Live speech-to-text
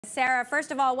Sarah,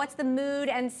 first of all, what's the mood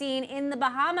and scene in the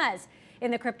Bahamas in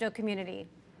the crypto community?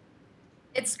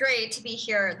 It's great to be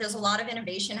here. There's a lot of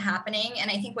innovation happening.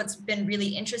 And I think what's been really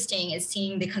interesting is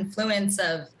seeing the confluence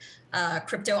of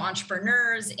crypto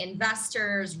entrepreneurs,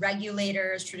 investors,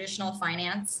 regulators, traditional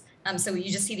finance. So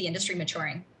you just see the industry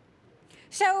maturing.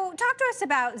 So talk to us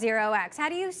about 0x. How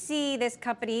do you see this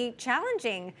company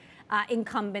challenging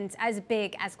incumbents as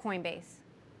big as Coinbase?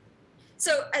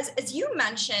 So as you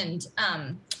mentioned,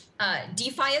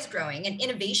 DeFi is growing and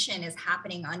innovation is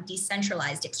happening on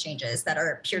decentralized exchanges that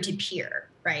are peer-to-peer,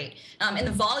 right? And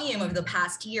the volume over the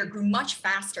past year grew much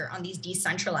faster on these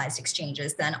decentralized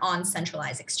exchanges than on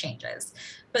centralized exchanges.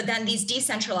 But then these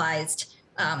decentralized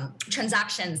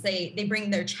transactions, they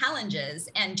bring their challenges.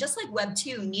 And just like Web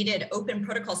 2 needed open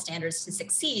protocol standards to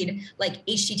succeed, like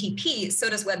HTTP, so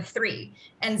does Web 3.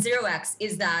 And 0x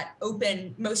is that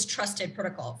open, most trusted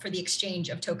protocol for the exchange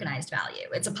of tokenized value.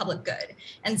 It's a public good.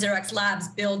 And 0x Labs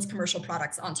builds commercial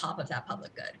products on top of that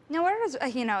public good. Now, where does,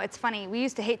 it's funny, we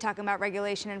used to hate talking about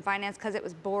regulation in finance because it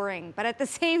was boring. But at the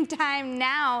same time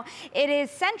now, it is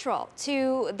central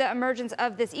to the emergence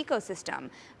of this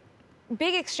ecosystem.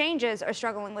 Big exchanges are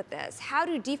struggling with this. How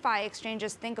do DeFi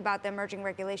exchanges think about the emerging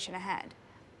regulation ahead?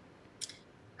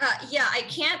 Yeah, I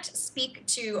can't speak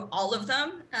to all of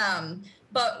them,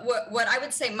 but what I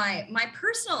would say, my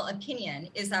personal opinion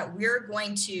is that we're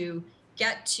going to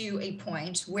get to a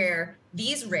point where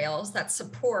these rails that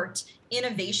support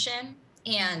innovation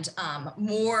and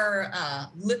more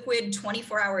liquid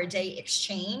 24-hour-a-day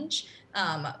exchange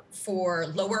for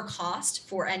lower cost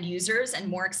for end users and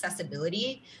more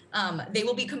accessibility, they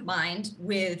will be combined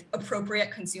with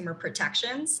appropriate consumer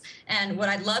protections. And what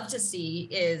I'd love to see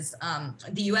is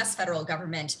the US federal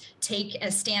government take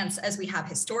a stance, as we have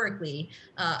historically,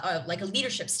 like a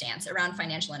leadership stance around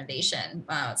financial innovation,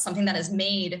 something that has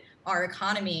made our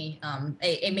economy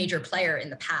a major player in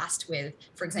the past with,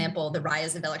 for example, the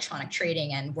rise of electronic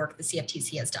trading and work the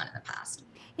CFTC has done in the past.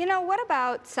 What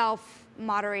about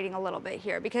self-moderating a little bit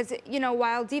here? Because,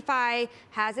 while DeFi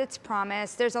has its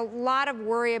promise, there's a lot of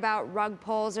worry about rug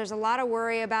pulls. There's a lot of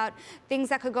worry about things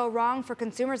that could go wrong for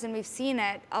consumers, and we've seen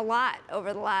it a lot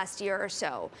over the last year or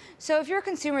so. So if you're a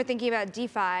consumer thinking about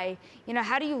DeFi,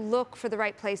 how do you look for the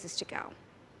right places to go?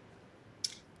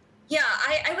 Yeah,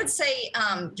 I would say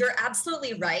you're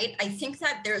absolutely right. I think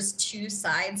that there's two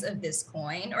sides of this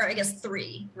coin, or I guess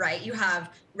three, right? You have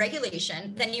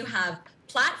regulation, then you have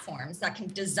platforms that can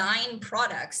design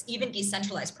products, even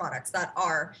decentralized products that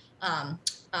are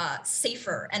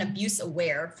safer and abuse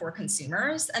aware for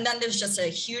consumers. And then there's just a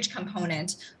huge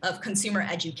component of consumer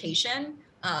education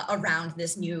around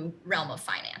this new realm of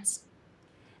finance.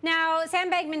 Now,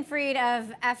 Sam Bankman-Fried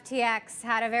of FTX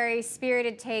had a very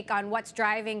spirited take on what's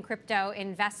driving crypto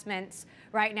investments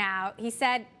right now. He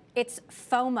said it's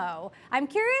FOMO. I'm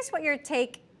curious what your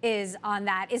take is on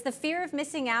that. Is the fear of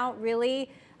missing out really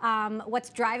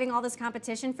what's driving all this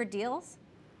competition for deals?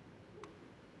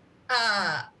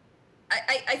 I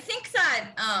think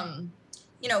that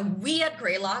we at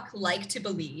Greylock like to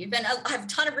believe, and I have a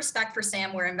ton of respect for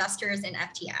Sam, we're investors in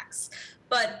FTX.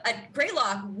 But at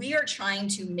Greylock, we are trying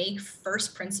to make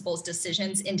first principles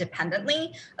decisions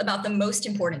independently about the most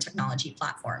important technology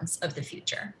platforms of the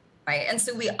future, right? And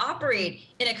so we operate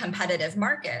in a competitive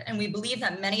market, and we believe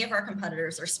that many of our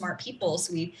competitors are smart people,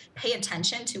 so we pay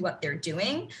attention to what they're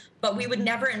doing, but we would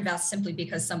never invest simply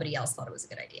because somebody else thought it was a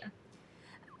good idea.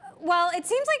 Well, it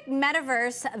seems like the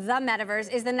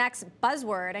metaverse is the next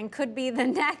buzzword and could be the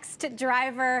next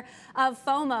driver of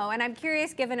FOMO. And I'm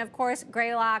curious, given, of course,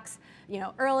 Greylock's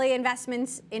early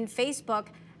investments in Facebook,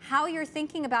 how you're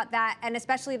thinking about that, and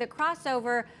especially the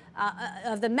crossover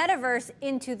of the metaverse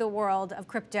into the world of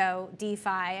crypto, DeFi,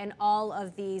 and all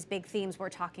of these big themes we're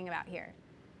talking about here.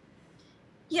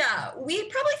 Yeah, we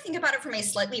probably think about it from a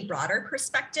slightly broader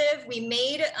perspective. We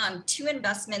made 2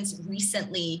 investments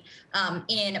recently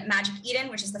in Magic Eden,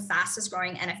 which is the fastest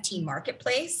growing NFT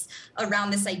marketplace,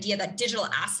 around this idea that digital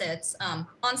assets on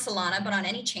Solana, but on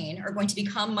any chain, are going to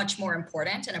become much more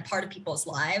important and a part of people's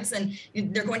lives, and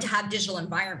they're going to have digital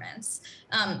environments.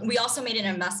 We also made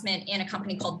an investment in a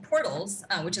company called Portals,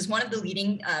 which is one of the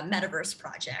leading metaverse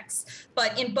projects.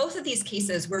 But in both of these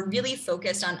cases, we're really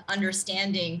focused on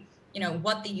understanding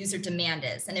what the user demand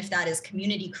is. And if that is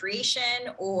community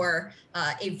creation or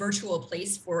a virtual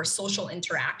place for social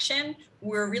interaction,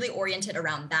 we're really oriented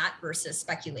around that versus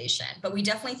speculation. But we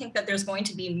definitely think that there's going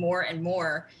to be more and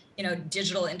more,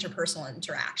 digital interpersonal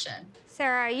interaction.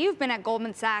 Sarah, you've been at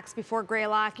Goldman Sachs before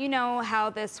Greylock. You know how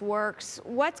this works.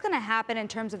 What's going to happen in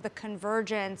terms of the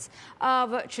convergence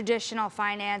of traditional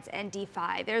finance and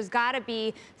DeFi? There's got to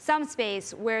be some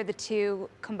space where the two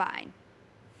combine.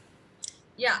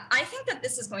 Yeah, I think that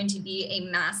this is going to be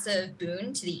a massive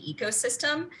boon to the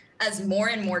ecosystem as more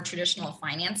and more traditional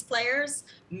finance players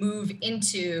move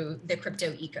into the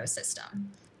crypto ecosystem.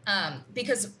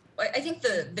 Because I think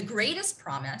the greatest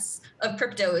promise of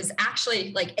crypto is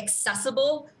actually like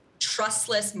accessible,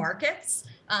 trustless markets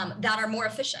that are more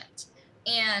efficient.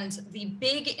 And the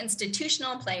big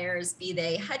institutional players, be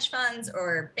they hedge funds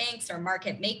or banks or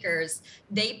market makers,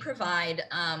 they provide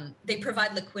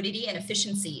liquidity and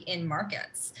efficiency in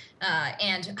markets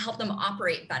and help them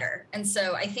operate better. And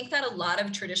so I think that a lot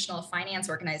of traditional finance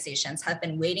organizations have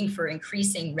been waiting for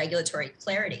increasing regulatory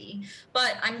clarity.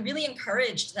 But I'm really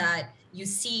encouraged that you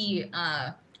see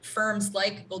firms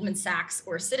like Goldman Sachs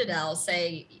or Citadel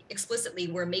say explicitly,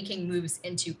 we're making moves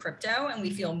into crypto and we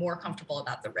feel more comfortable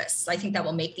about the risks. I think that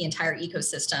will make the entire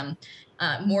ecosystem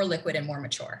more liquid and more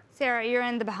mature. Sarah, you're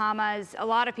in the Bahamas. A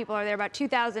lot of people are there. About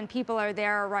 2,000 people are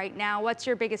there right now. What's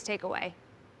your biggest takeaway?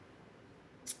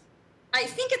 I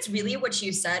think it's really what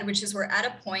you said, which is we're at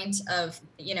a point of,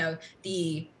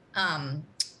 the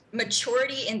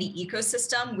maturity in the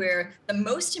ecosystem where the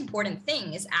most important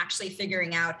thing is actually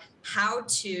figuring out how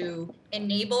to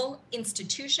enable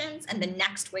institutions and the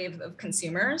next wave of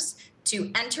consumers to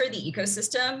enter the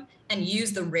ecosystem and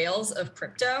use the rails of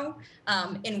crypto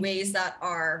in ways that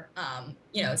are,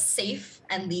 safe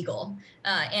and legal.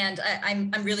 And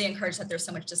I'm really encouraged that there's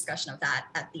so much discussion of that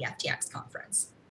at the FTX conference.